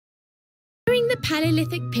the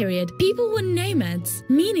Paleolithic period, people were nomads,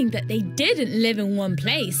 meaning that they didn't live in one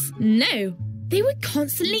place. No, they were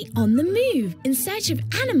constantly on the move in search of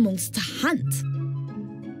animals to hunt.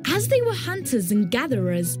 As they were hunters and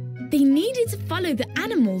gatherers, they needed to follow the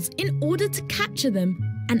animals in order to capture them,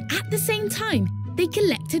 and at the same time, they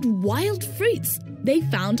collected wild fruits they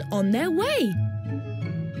found on their way.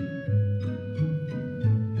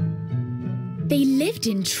 They lived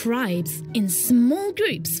in tribes, in small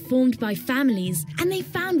groups formed by families, and they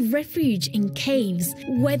found refuge in caves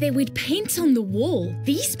where they would paint on the wall.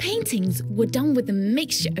 These paintings were done with a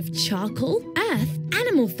mixture of charcoal, earth,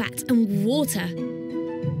 animal fat, and water.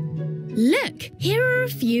 Look, here are a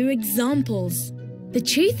few examples. The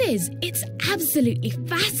truth is, it's absolutely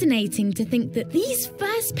fascinating to think that these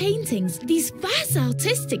first paintings, these first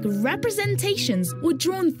artistic representations, were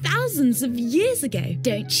drawn thousands of years ago,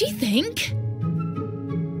 don't you think?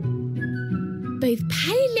 Both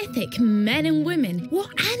Paleolithic men and women wore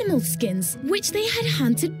animal skins, which they had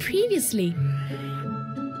hunted previously.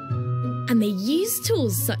 And they used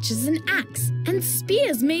tools such as an axe and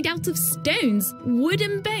spears made out of stones, wood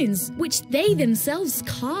and bones, which they themselves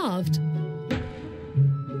carved.